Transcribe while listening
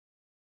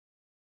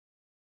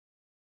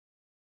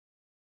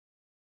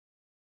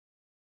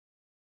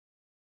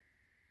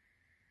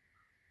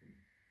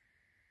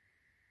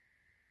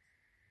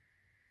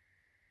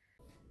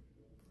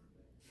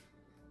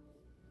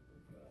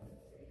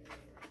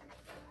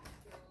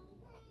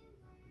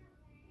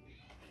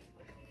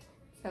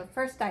So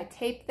first I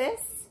tape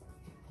this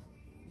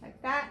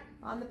like that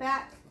on the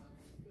back.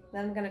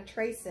 Then I'm going to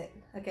trace it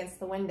against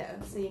the window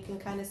so you can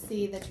kind of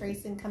see the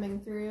tracing coming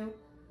through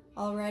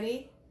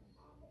already.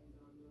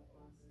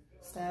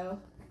 So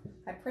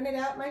I printed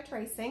out my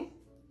tracing.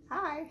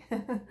 Hi!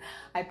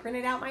 I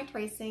printed out my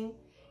tracing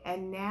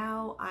and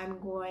now I'm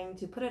going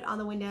to put it on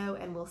the window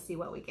and we'll see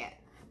what we get.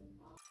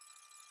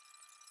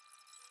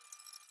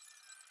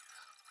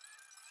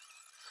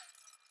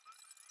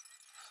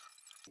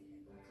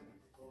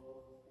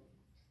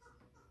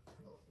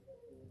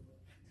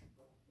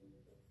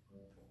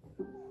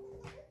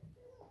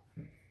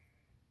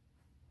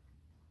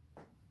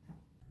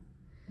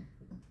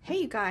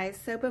 Hey you guys,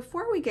 so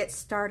before we get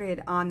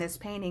started on this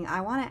painting,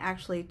 I want to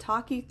actually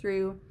talk you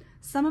through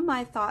some of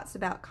my thoughts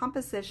about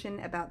composition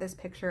about this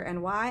picture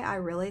and why I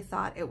really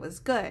thought it was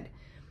good.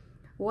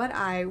 What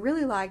I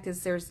really liked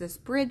is there's this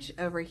bridge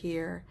over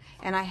here,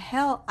 and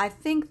I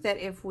think that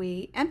if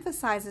we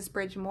emphasize this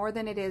bridge more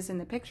than it is in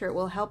the picture, it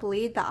will help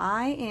lead the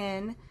eye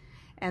in,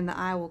 and the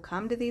eye will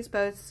come to these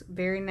boats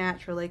very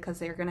naturally because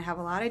they're going to have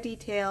a lot of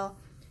detail.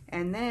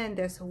 And then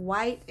this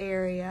white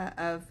area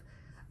of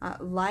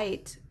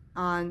light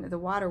on the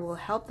water will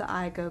help the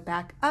eye go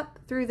back up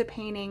through the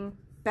painting,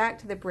 back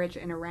to the bridge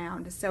and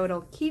around. So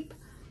it'll keep,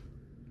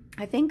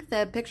 I think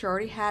the picture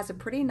already has a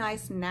pretty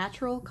nice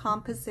natural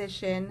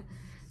composition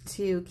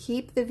to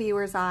keep the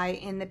viewer's eye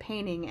in the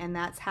painting, and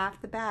that's half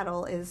the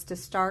battle, is to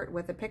start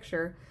with a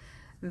picture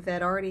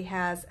that already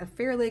has a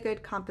fairly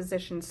good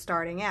composition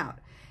starting out.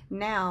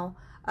 Now,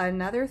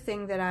 another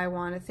thing that I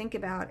want to think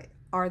about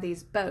are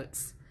these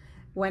boats.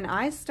 When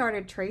I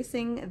started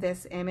tracing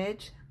this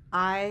image,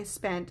 I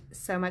spent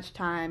so much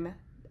time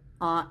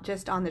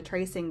just on the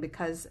tracing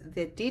because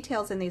the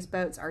details in these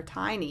boats are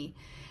tiny.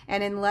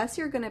 And unless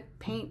you're going to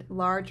paint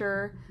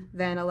larger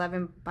than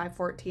 11 by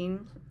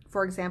 14,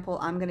 for example,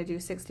 I'm going to do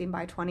 16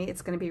 by 20,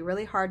 it's going to be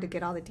really hard to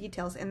get all the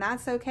details, and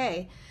that's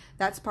okay.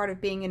 That's part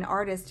of being an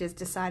artist, is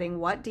deciding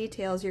what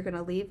details you're going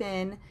to leave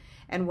in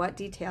and what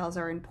details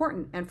are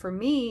important. And for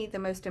me, the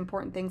most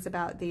important things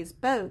about these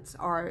boats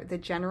are the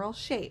general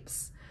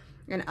shapes.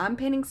 And I'm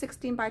painting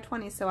 16 by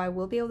 20, so I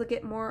will be able to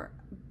get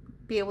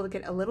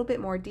a little bit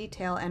more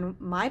detail. And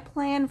my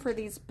plan for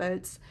these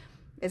boats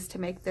is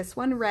to make this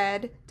one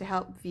red to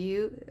help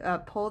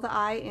pull the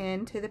eye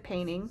into the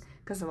painting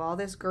because of all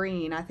this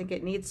green. I think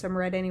it needs some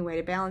red anyway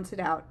to balance it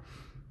out.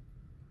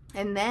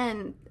 And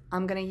then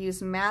I'm going to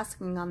use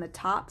masking on the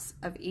tops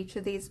of each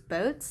of these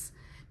boats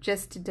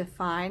just to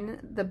define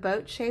the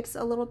boat shapes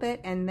a little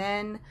bit, and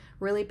then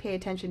really pay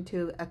attention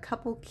to a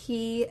couple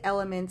key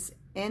elements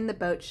in the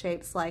boat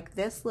shapes, like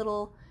this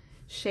little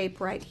shape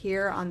right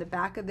here on the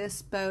back of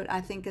this boat I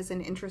think is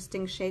an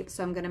interesting shape,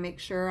 so I'm going to make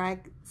sure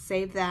I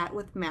save that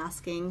with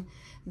masking.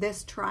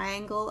 This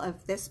triangle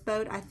of this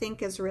boat I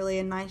think is really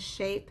a nice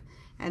shape,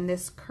 and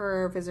this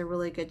curve is a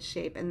really good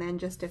shape. And then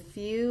just a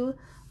few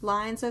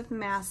lines of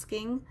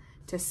masking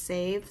to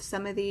save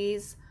some of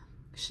these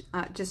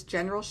just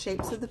general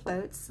shapes of the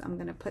boats. I'm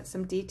going to put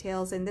some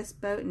details in this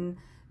boat and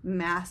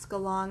mask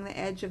along the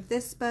edge of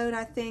this boat,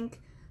 I think.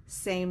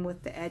 Same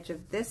with the edge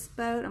of this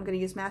boat. I'm going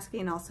to use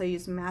masking and also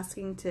use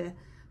masking to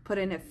put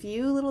in a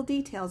few little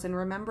details. And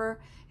remember,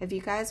 if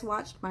you guys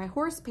watched my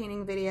horse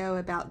painting video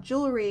about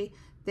jewelry,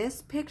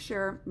 this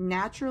picture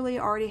naturally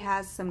already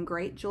has some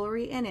great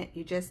jewelry in it.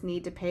 You just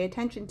need to pay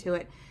attention to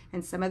it.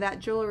 And some of that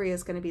jewelry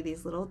is going to be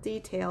these little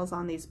details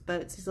on these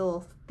boats, these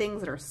little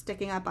things that are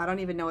sticking up. I don't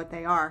even know what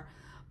they are,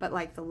 but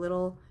like the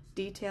little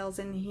details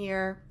in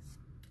here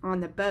on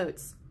the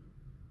boats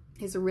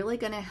is really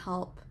going to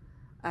help.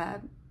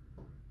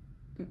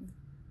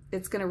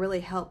 It's going to really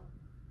help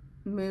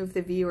move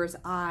the viewer's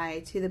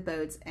eye to the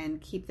boats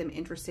and keep them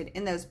interested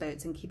in those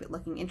boats and keep it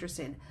looking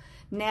interested.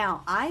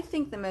 Now, I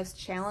think the most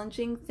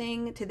challenging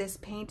thing to this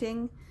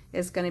painting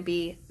is going to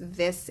be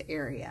this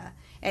area.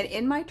 And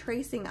in my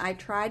tracing, I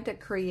tried to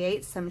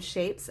create some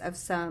shapes of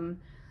some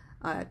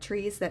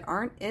trees that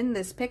aren't in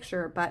this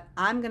picture, but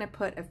I'm going to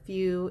put a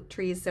few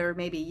trees that are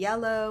maybe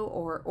yellow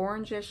or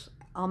orangish,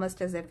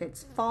 almost as if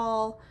it's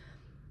fall,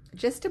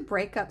 just to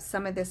break up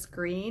some of this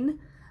green.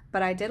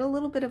 But I did a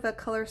little bit of a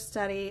color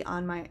study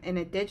in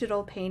a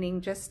digital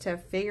painting just to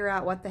figure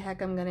out what the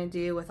heck I'm going to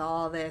do with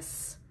all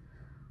this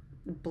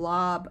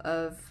blob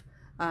of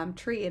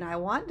tree. And I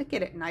want to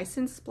get it nice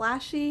and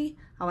splashy.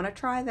 I want to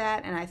try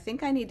that, and I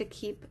think I need to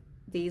keep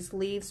these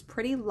leaves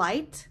pretty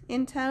light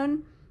in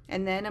tone.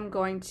 And then I'm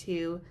going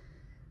to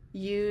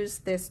use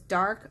this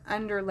dark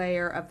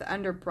underlayer of the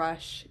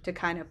underbrush to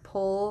kind of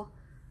pull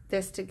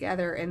this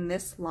together in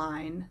this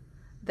line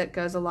that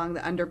goes along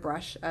the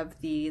underbrush of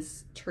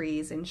these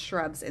trees and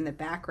shrubs in the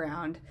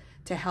background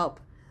to help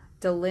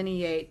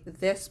delineate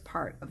this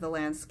part of the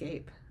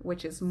landscape,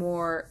 which is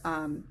more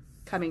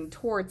coming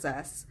towards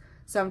us.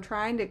 So I'm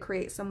trying to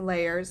create some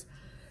layers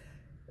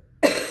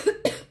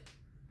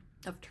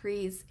of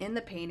trees in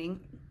the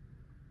painting,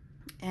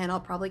 and I'll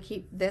probably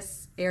keep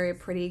this area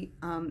pretty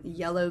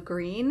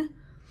yellow-green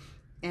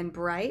and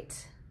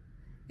bright,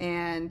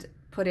 and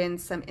put in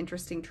some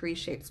interesting tree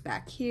shapes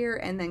back here,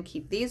 and then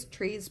keep these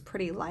trees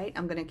pretty light.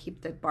 I'm going to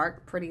keep the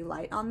bark pretty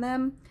light on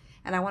them,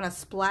 and I want to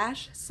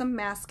splash some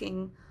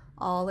masking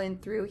all in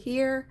through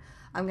here.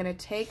 I'm going to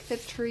take the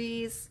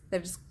trees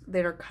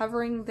that are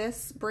covering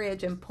this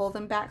bridge and pull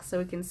them back so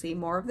we can see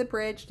more of the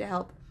bridge to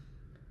help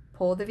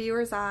pull the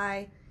viewer's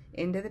eye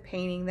into the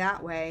painting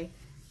that way.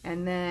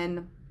 And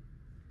then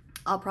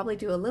I'll probably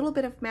do a little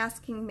bit of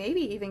masking,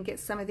 maybe even get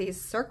some of these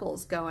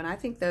circles going. I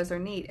think those are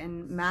neat,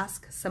 and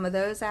mask some of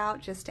those out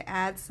just to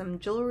add some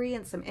jewelry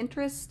and some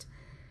interest.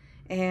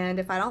 And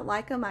if I don't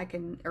like them, I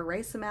can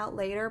erase them out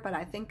later, but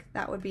I think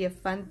that would be a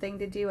fun thing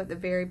to do at the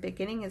very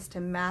beginning, is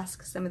to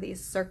mask some of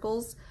these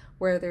circles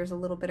where there's a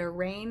little bit of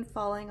rain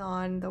falling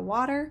on the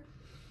water.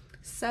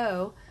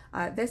 So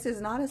this is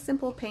not a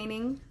simple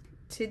painting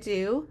to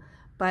do,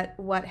 but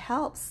what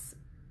helps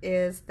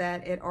is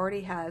that it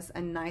already has a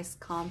nice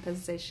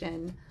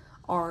composition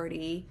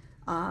already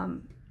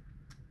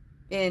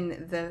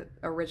in the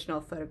original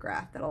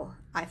photograph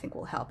I think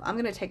will help. I'm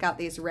going to take out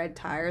these red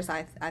tires.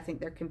 I think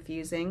they're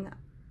confusing,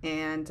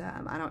 and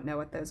I don't know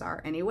what those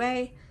are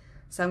anyway,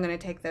 so I'm going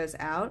to take those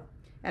out,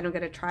 and I'm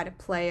going to try to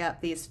play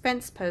up these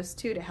fence posts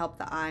too to help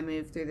the eye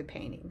move through the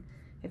painting.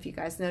 If you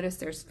guys notice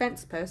there's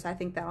fence posts, I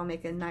think that'll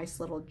make a nice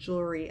little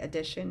jewelry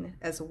addition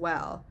as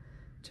well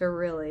to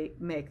really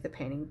make the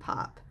painting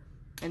pop.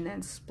 And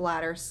then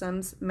splatter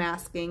some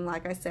masking,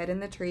 like I said, in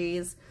the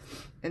trees,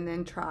 and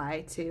then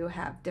try to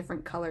have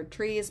different colored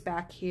trees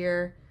back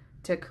here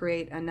to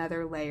create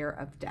another layer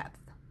of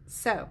depth.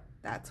 So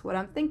that's what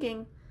I'm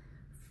thinking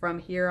from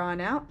here on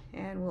out,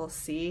 and we'll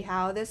see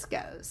how this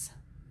goes.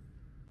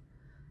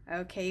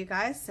 Okay, you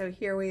guys, so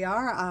here we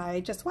are. I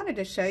just wanted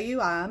to show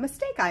you a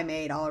mistake I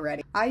made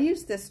already. I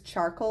used this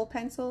charcoal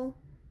pencil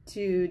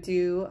to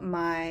do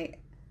my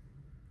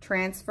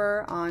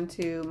transfer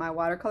onto my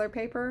watercolor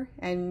paper,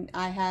 and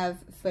I have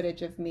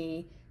footage of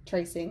me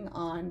tracing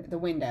on the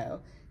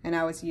window, and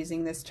I was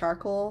using this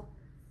charcoal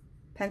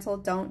pencil.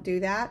 Don't do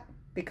that,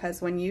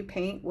 because when you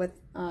paint with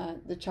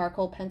the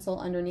charcoal pencil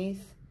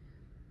underneath,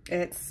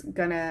 it's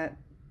gonna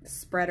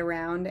spread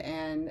around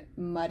and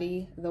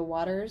muddy the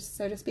waters,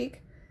 so to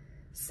speak.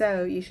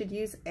 So you should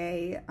use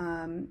a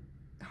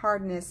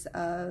hardness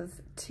of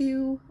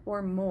 2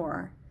 or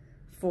more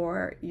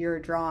for your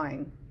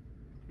drawing,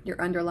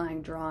 your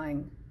underlying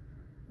drawing,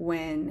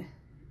 when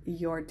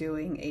you're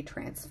doing a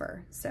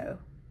transfer. So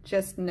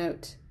just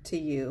note to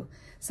you.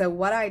 So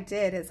what I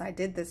did is I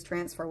did this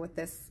transfer with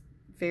this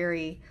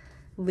very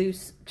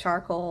loose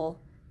charcoal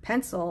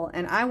pencil,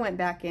 and I went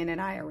back in and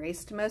I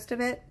erased most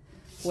of it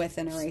with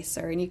an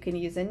eraser, and you can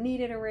use a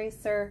kneaded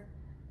eraser.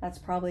 That's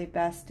probably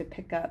best to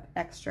pick up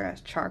extra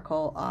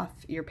charcoal off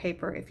your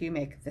paper if you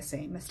make the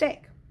same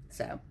mistake.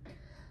 So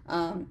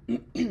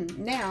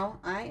now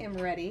I am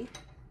ready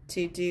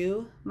to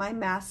do my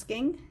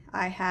masking.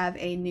 I have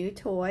a new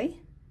toy,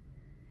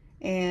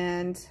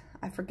 and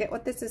I forget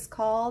what this is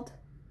called,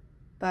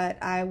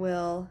 but I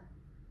will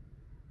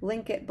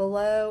link it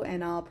below,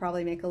 and I'll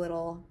probably make a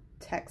little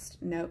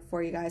text note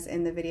for you guys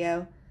in the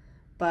video.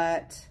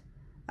 But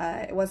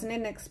it wasn't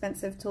an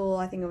expensive tool.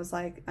 I think it was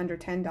like under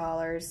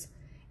 $10,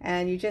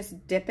 and you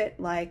just dip it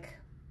like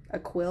a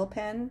quill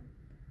pen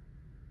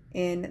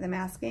in the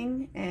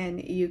masking,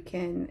 and you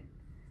can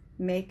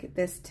make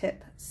this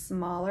tip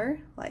smaller,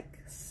 like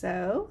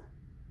so.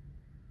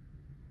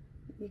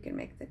 You can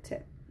make the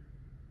tip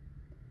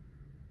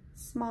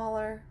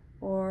smaller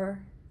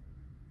or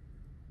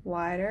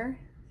wider.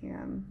 Here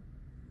I'm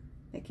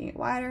making it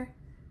wider,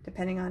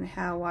 depending on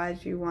how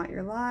wide you want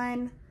your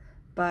line.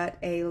 But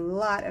a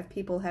lot of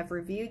people have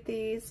reviewed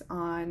these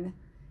on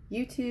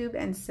YouTube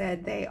and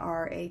said they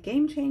are a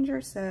game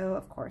changer. So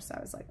of course I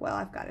was like, well,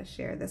 I've got to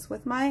share this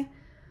with my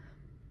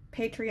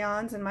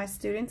Patreons and my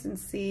students and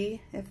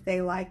see if they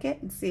like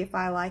it and see if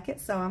I like it.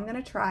 So I'm going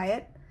to try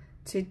it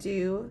to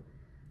do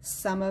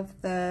some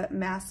of the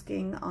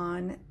masking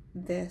on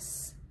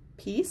this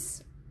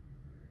piece.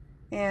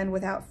 And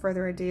without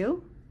further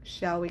ado,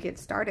 shall we get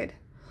started?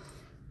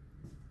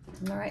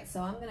 All right,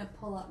 so I'm going to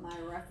pull up my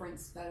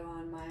reference photo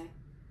on my,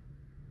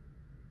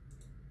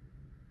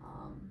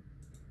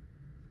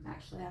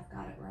 actually I've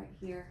got it right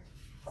here.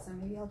 So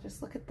maybe I'll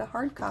just look at the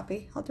hard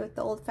copy. I'll do it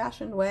the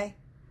old-fashioned way.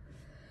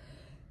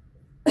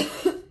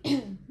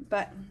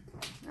 But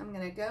I'm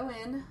going to go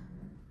in.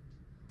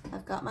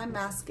 I've got my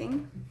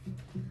masking.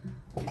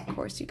 Of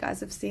course, you guys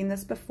have seen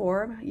this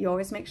before. You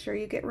always make sure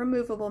you get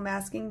removable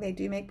masking. They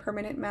do make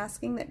permanent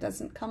masking that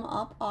doesn't come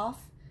up off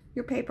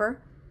your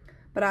paper.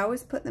 But I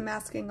always put the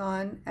masking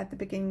on at the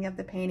beginning of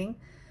the painting.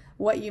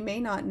 What you may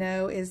not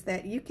know is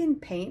that you can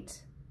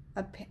paint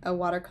a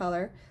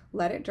watercolor,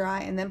 let it dry,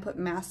 and then put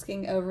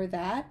masking over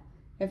that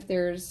if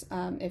there's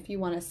if you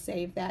want to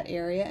save that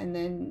area, and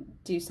then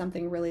do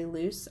something really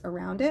loose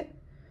around it.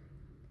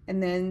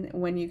 And then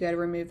when you go to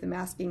remove the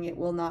masking, it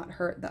will not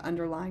hurt the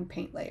underlying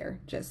paint layer.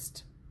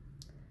 Just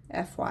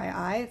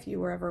FYI, if you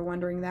were ever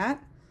wondering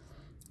that.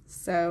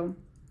 So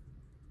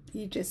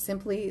you just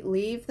simply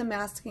leave the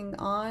masking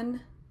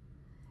on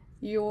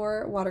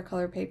your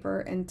watercolor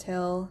paper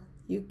until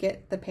you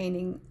get the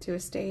painting to a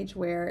stage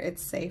where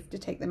it's safe to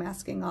take the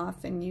masking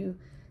off and you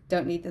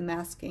don't need the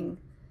masking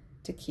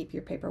to keep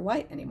your paper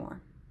white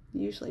anymore,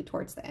 usually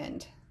towards the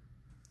end.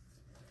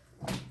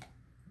 All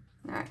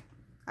right,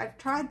 I've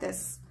tried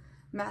this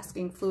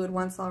masking fluid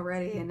once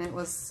already and it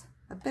was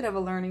a bit of a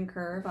learning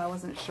curve. I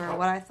wasn't sure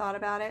what I thought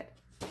about it,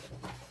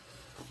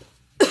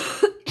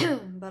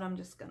 but I'm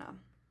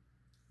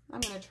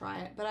gonna try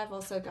it. But I've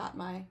also got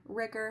my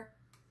rigger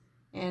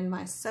and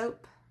my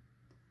soap.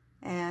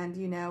 And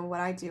you know what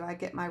I do, I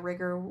get my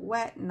rigger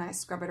wet and I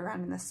scrub it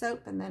around in the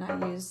soap, and then I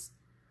use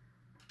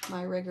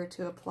my rigger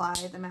to apply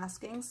the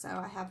masking. So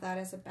I have that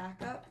as a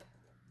backup.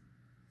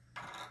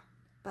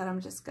 But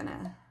I'm just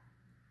gonna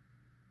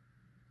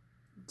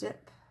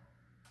dip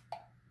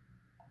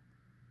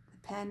the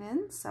pen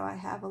in so I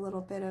have a little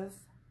bit of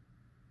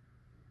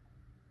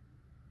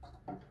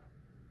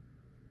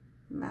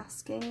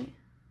masking.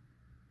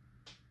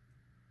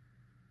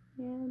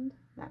 And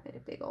that made a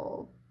big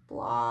old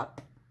blob.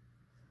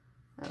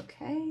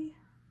 Okay.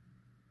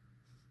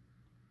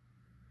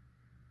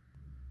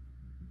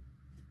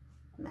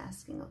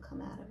 Masking will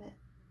come out of it.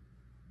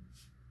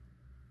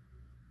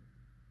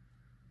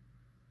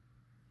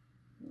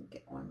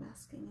 Get more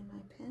masking in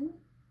my pen.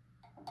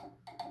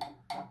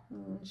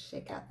 And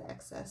shake out the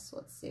excess.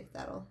 Let's see if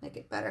that'll make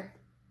it better.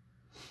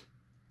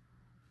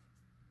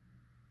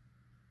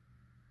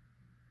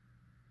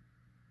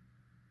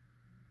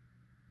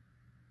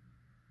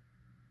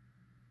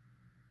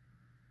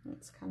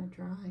 It's kind of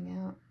drying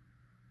out.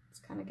 It's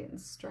kind of getting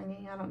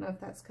stringy. I don't know if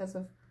that's because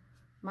of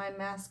my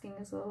masking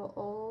is a little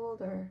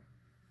old or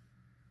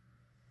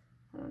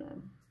I don't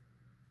know.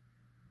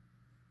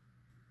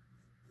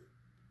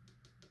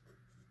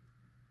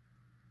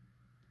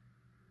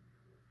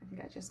 I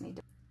think I just need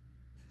to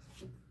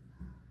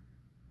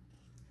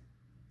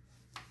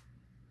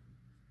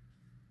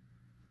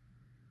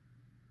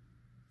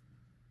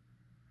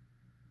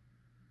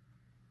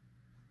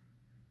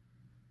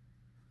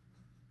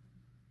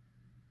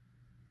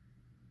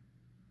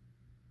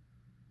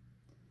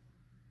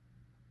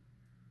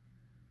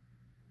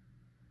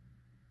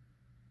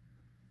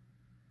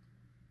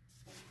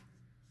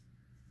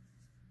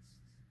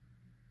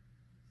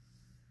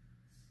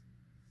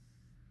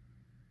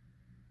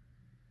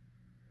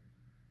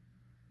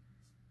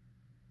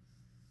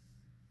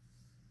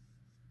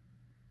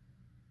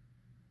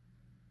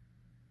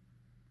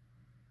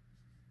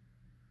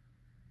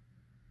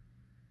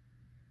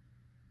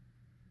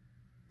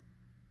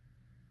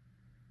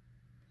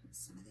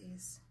some of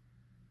these.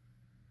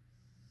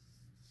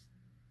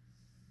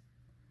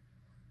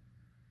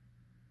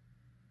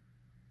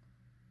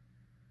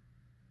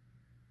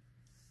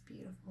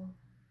 Beautiful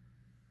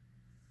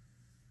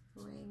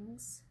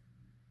rings.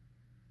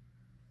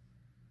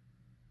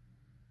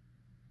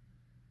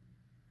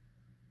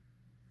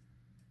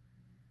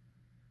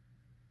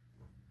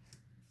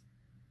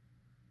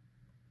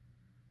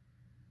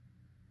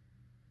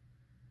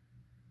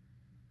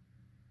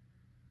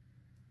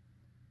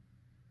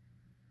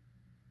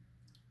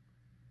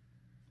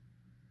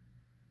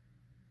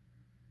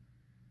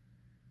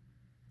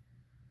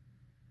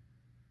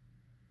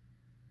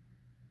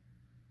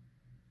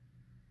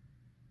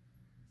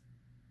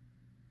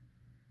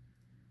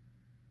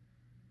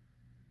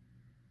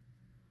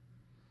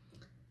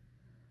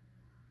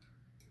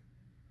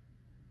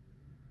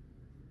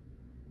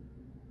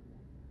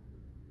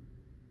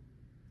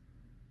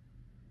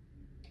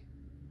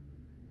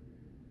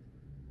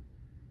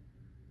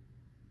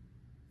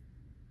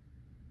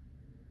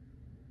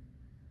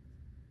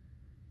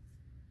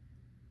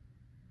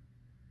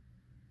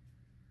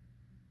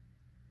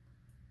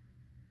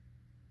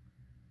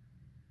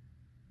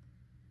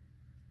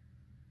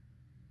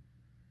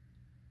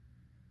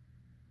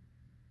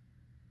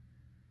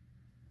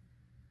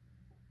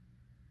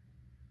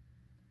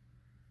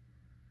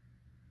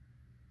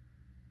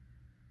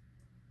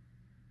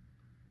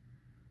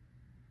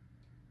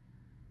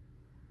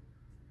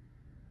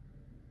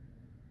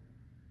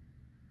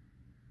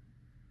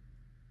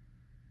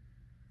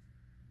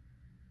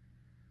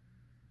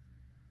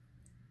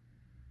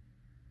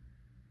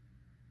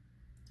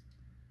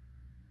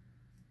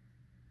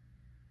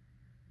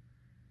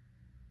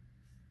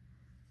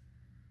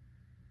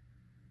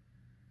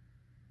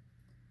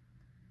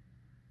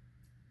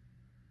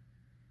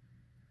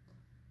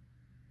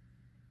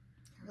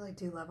 I really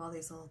do love all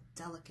these little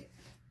delicate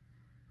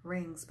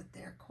rings, but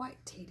they're quite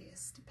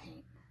tedious to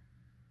paint.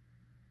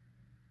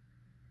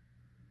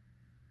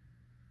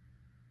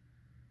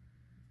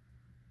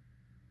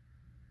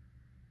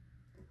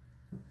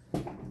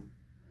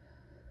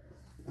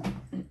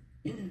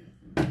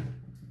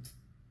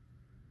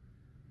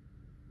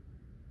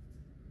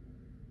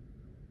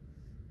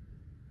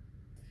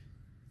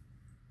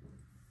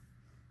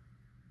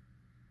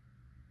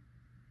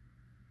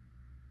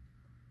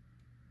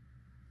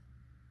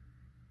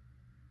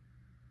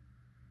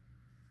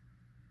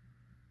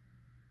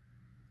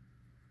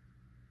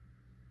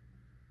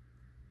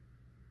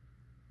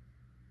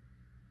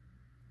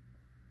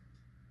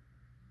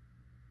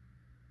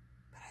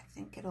 I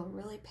think it'll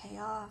really pay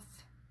off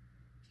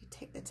if you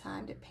take the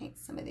time to paint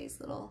some of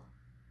these little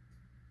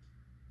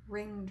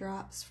ring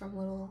drops from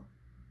little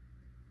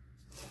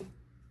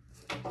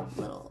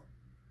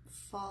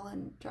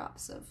fallen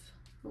drops of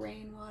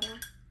rainwater.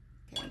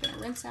 Okay, I'm gonna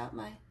rinse out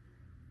my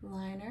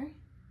liner.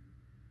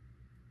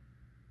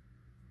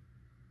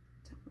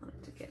 Don't want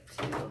it to get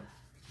too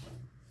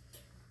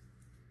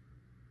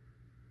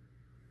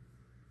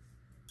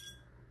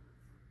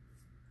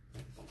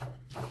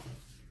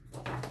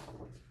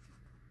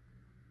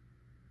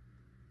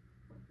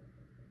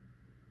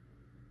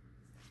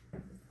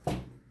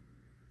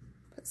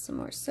put some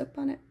more soap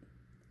on it.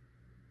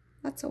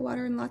 Lots of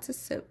water and lots of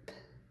soap.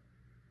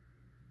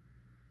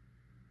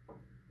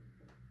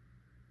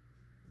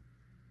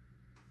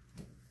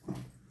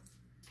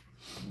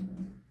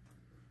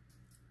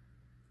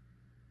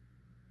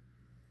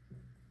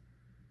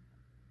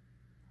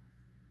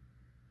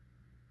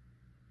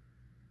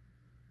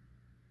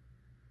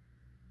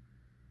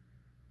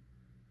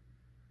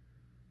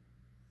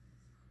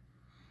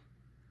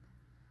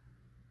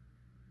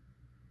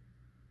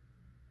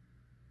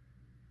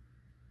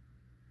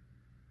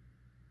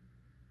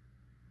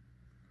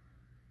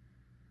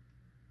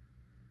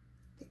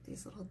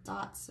 These little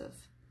dots of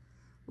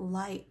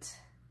light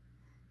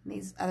and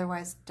these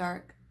otherwise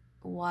dark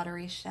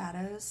watery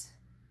shadows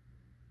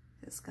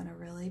is going to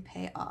really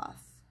pay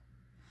off.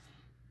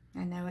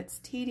 I know it's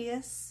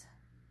tedious,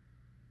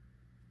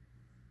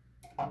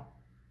 but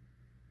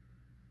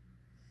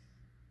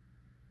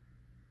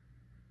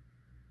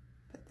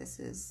this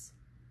is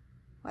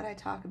what I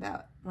talk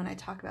about when I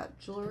talk about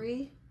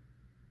jewelry.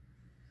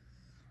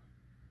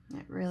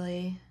 It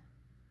really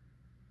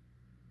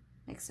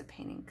makes a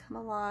painting come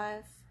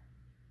alive.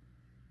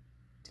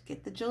 To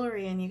get the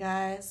jewelry in, you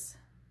guys.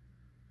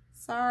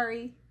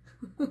 Sorry.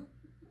 It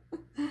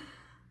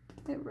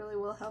really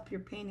will help your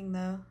painting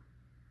though.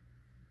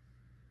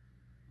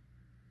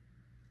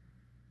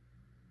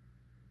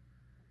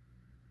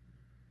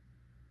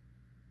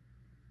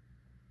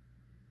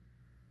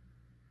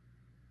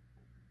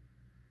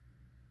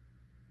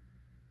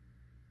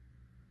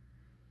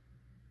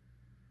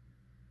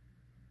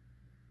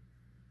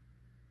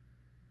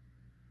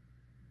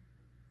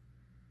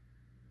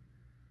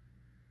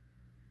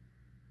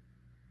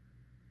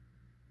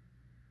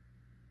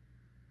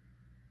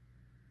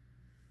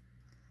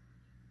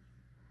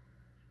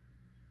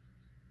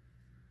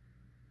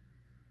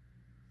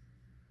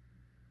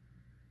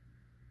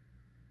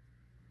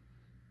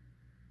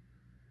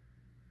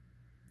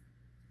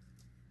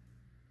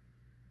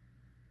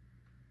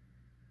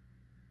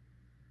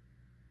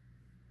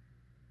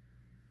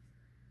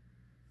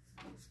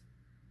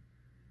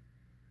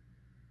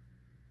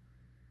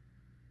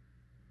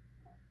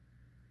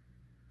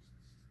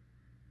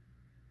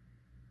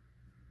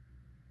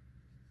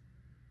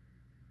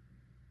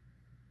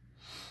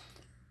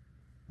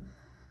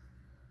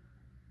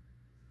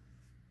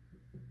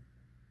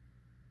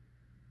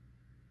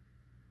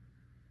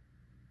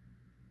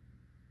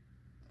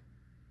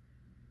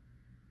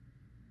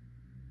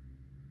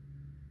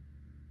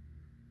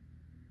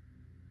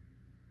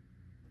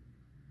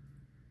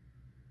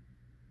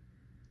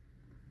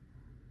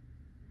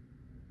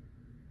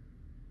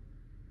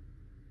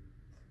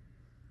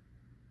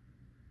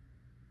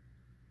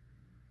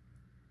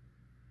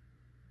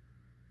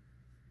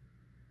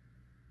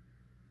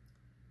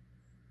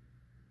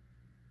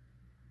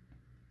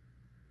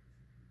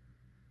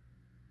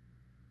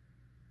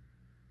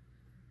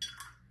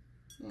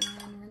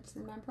 And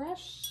rinsing my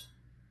brush,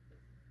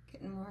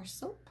 getting more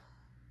soap.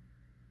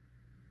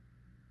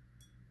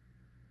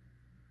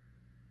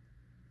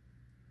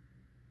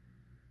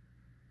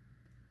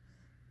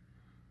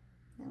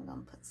 I'm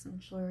gonna put some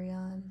jewelry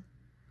on,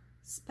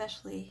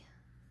 especially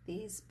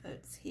these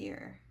boats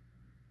here.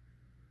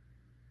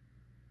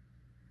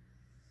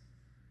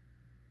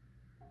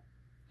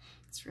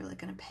 It's really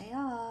gonna pay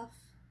off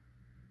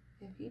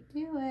if you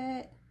do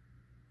it.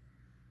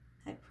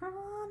 I promise.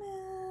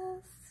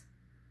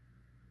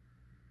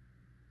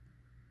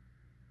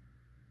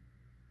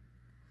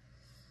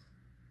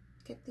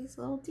 Get these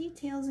little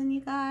details in,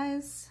 you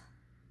guys.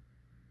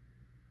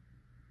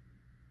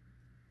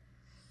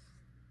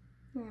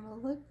 You're gonna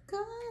look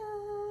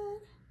good.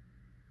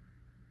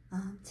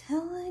 I'm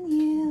telling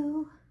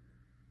you.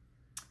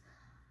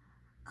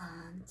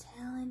 I'm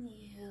telling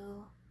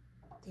you.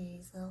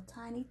 These little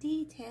tiny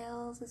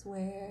details is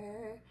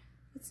where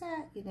it's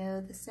at. You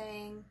know the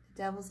saying,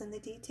 the devil's in the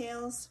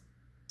details?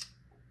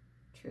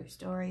 True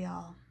story,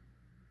 y'all.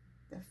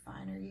 The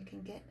finer you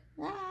can get.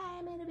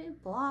 I made a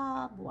big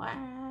blob.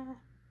 Wah.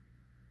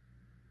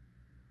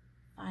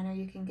 Finer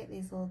you can get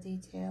these little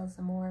details,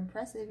 the more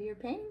impressive your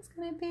painting's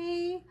gonna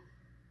be.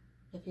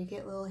 If you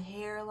get little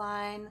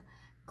hairline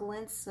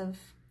glints of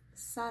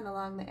sun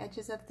along the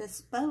edges of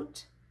this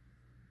boat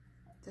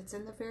that's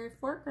in the very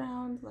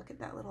foreground, look at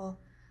that little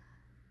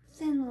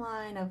thin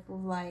line of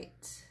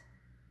light.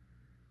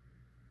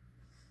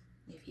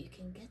 If you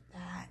can get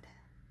that,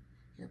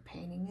 your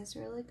painting is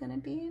really gonna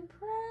be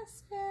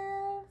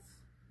impressive.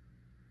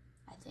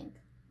 I think.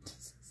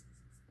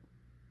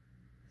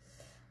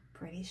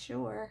 Pretty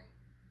sure.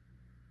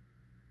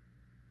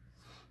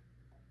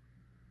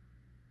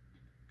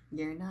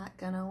 You're not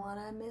gonna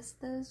wanna miss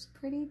those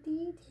pretty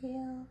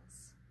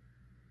details.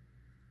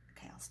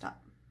 Okay, I'll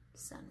stop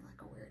sounding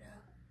like a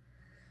weirdo.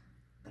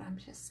 But I'm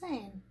just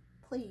saying,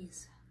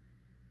 please,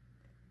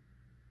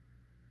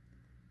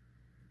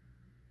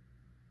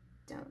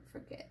 don't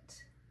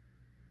forget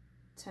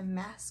to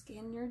mask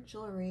in your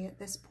jewelry at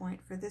this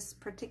point for this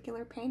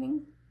particular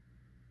painting.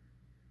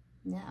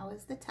 Now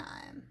is the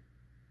time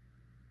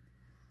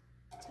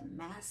to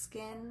mask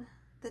in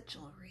the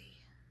jewelry.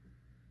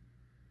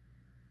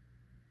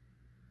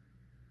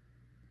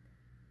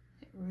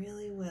 It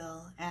really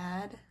will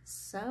add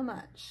so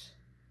much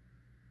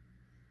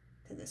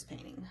to this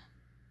painting.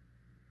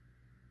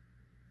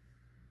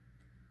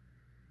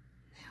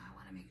 Now I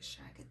want to make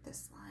sure I get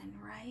this line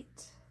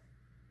right.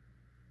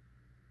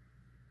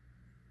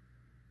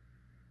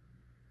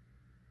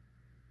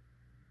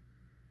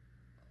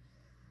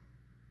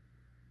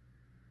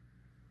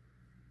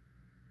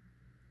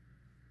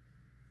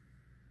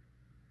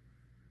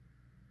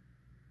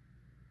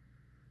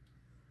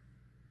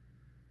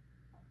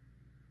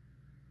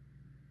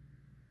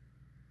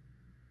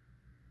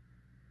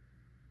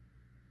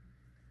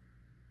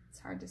 It's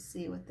hard to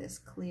see with this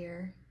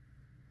clear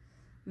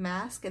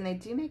mask, and they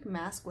do make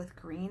mask with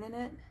green in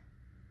it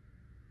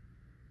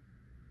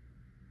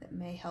that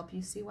may help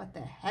you see what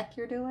the heck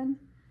you're doing,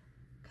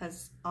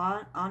 because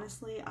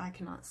honestly I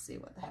cannot see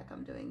what the heck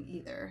I'm doing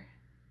either.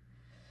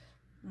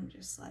 I'm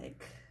just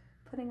like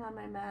putting on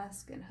my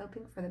mask and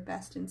hoping for the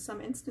best in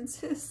some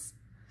instances.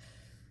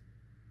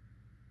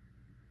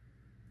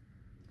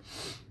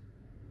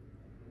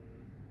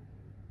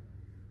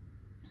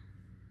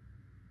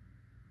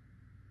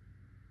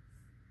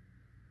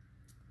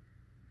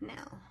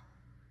 Now,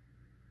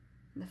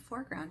 in the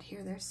foreground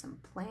here, there's some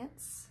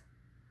plants.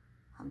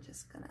 I'm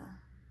just gonna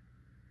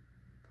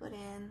put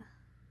in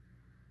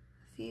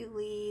a few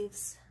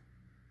leaves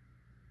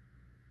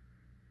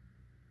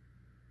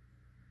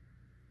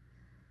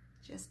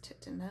just to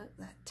denote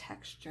that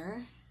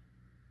texture.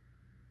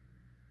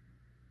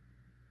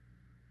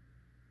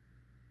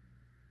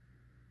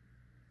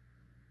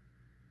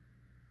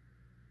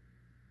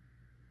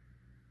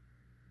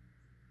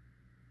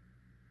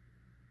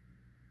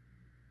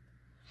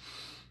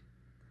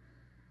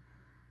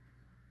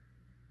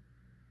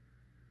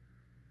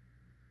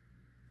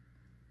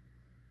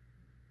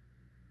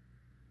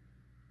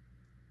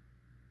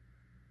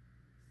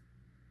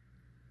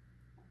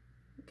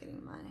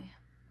 Getting my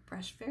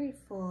brush very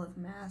full of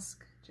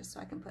mask just so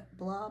I can put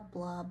blob,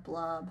 blob,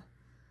 blob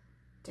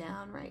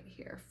down right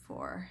here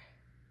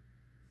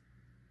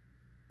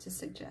to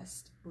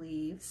suggest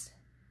leaves.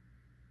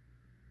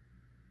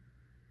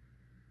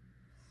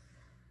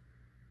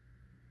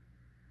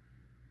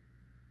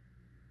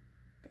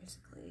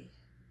 Basically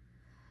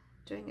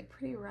doing it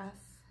pretty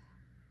rough.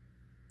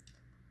 I'm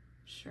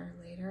sure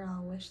later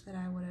I'll wish that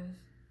I would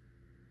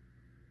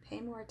have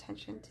paid more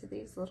attention to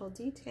these little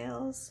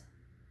details.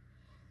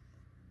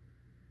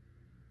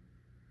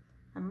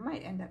 I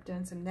might end up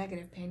doing some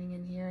negative painting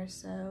in here,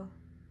 so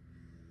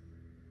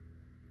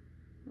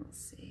we'll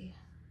see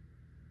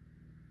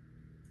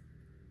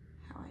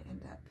how I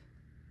end up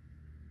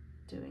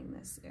doing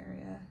this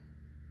area.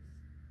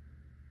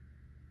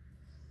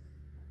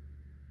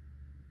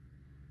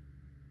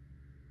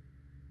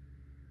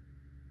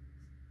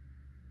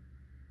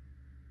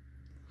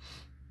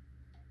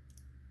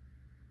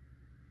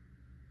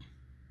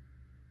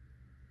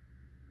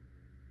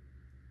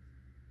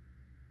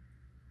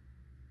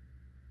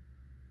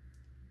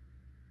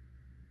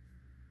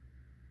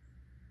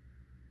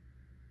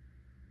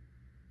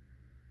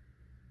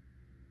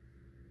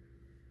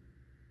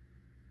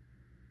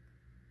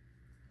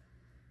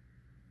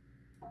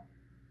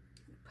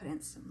 Put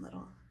in some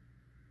little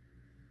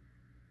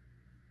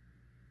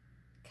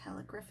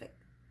calligraphic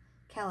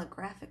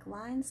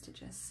lines to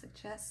just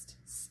suggest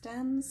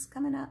stems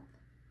coming up.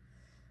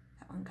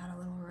 That one got a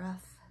little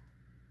rough.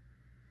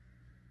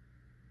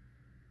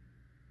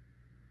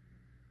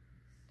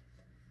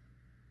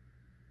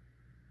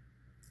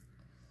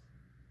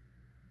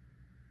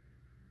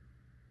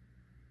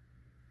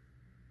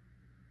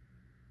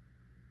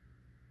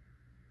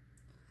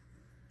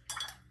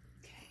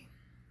 Okay,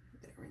 I'm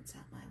gonna rinse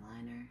out my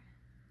liner.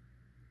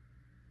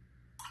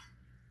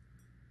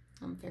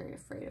 I'm very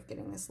afraid of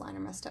getting this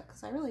liner messed up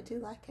because I really do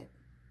like it.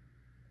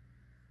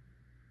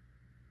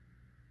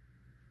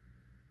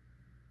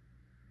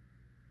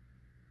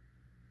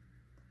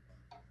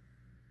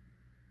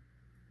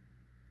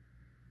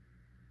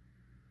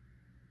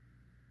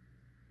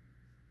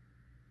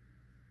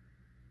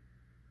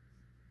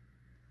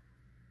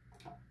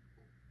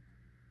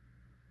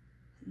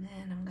 And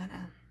then I'm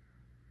gonna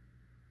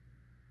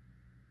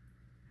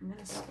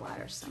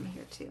splatter some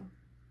here too.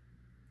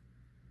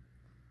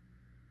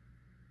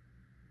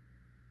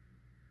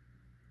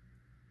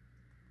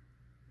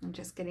 I'm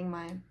just getting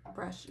my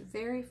brush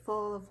very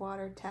full of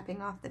water,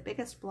 tapping off the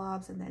biggest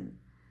blobs and then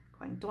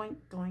going doink,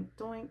 doink,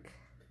 doink.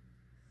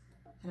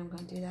 And I'm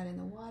going to do that in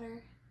the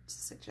water to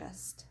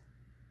suggest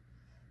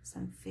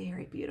some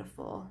very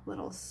beautiful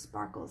little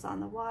sparkles on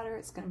the water.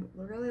 It's going to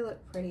really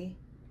look pretty.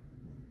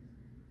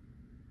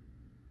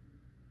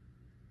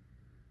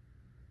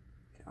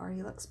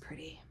 already looks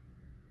pretty.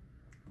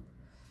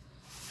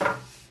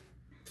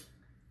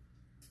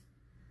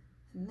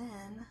 And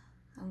then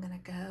I'm gonna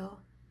go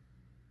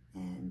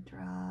and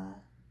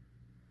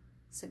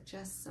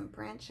suggest some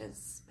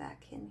branches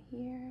back in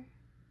here.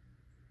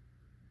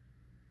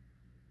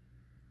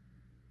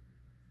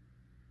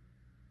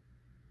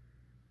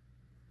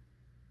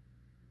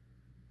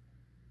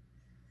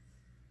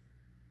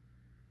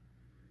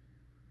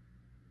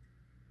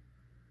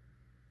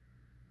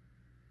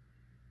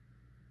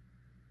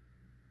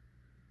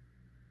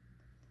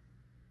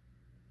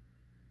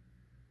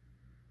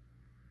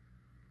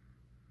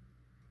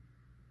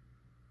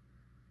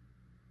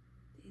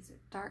 These are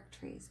dark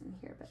trees in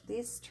here, but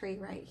this tree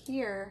right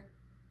here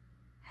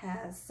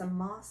has some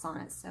moss on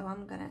it, so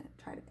I'm gonna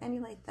try to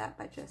emulate that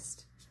by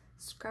just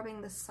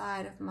scrubbing the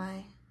side of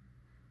my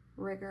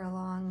rigger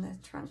along the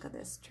trunk of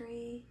this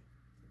tree.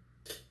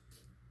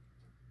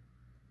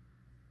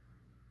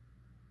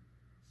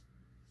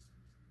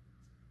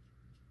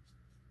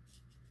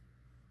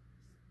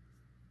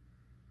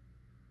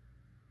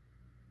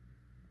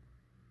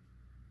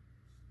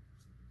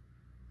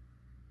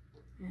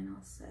 And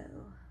also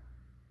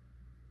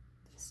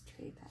this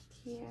tree back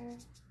here.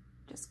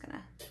 Just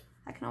gonna,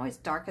 I can always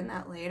darken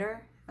that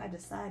later if I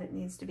decide it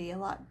needs to be a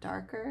lot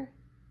darker.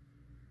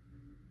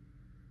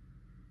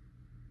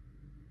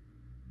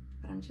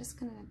 But I'm just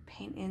gonna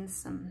paint in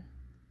some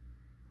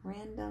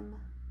random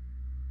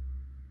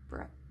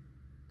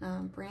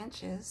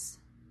branches.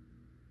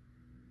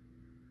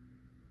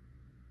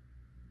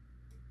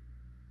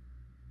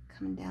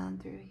 Coming down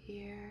through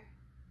here.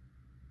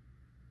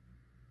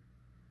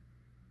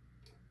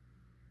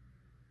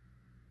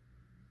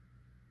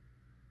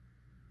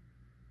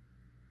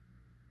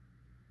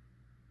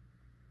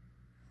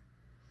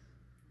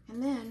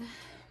 And then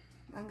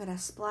I'm gonna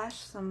splash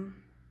some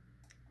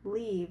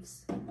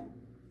leaves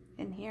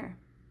in here.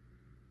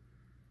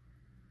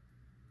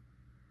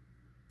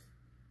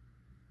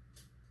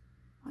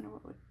 Wonder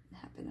what would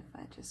happen if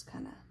I just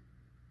kind of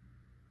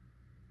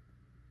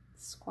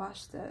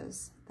squash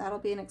those. That'll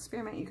be an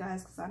experiment, you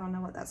guys, because I don't know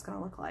what that's gonna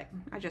look like.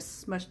 I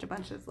just smushed a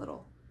bunch of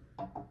little,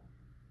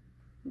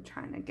 I'm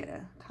trying to get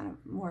a kind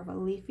of more of a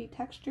leafy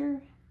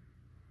texture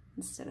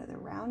instead of the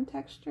round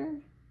texture.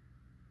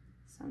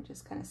 So I'm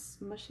just kind of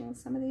smushing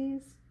some of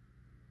these.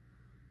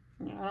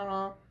 I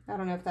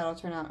don't know if that'll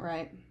turn out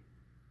right.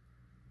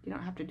 You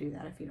don't have to do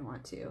that if you don't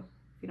want to.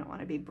 If you don't want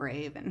to be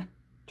brave and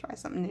try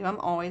something new. I'm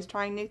always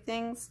trying new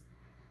things.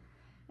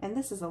 And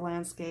this is a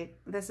landscape.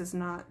 This is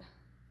not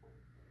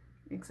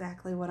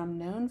exactly what I'm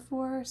known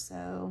for.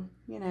 So,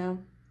 you know,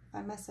 if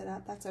I mess it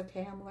up, that's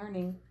okay. I'm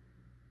learning.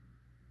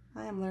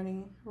 I am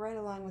learning right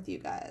along with you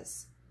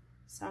guys.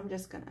 So I'm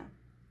just gonna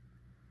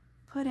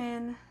put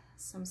in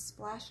some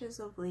splashes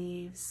of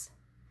leaves,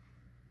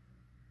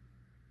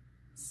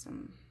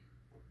 some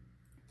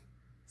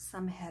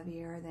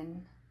heavier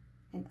than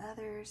in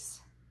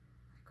others.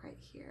 Like right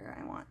here,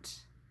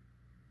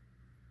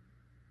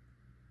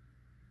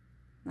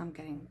 I'm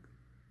getting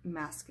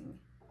masking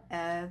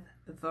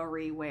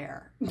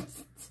everywhere.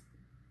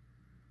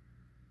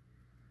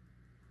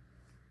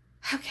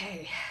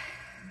 Okay,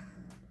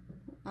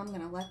 I'm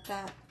gonna let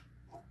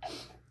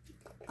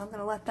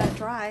that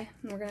dry,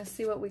 and we're gonna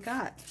see what we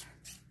got.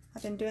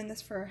 I've been doing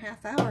this for a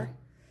half hour.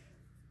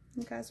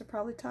 You guys are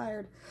probably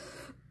tired.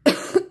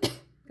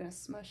 Gonna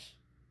smush.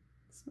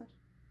 I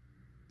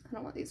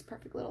don't want these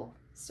perfect little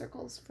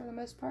circles for the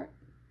most part.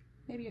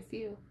 Maybe a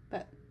few,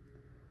 but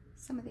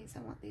some of these I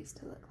want these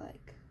to look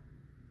like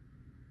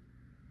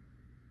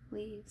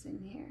leaves in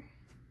here.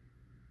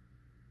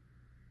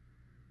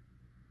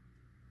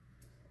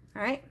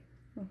 All right.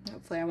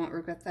 Hopefully I won't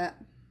regret that.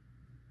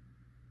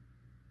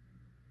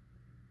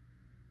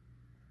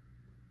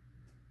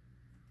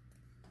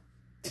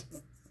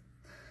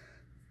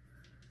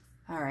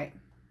 All right,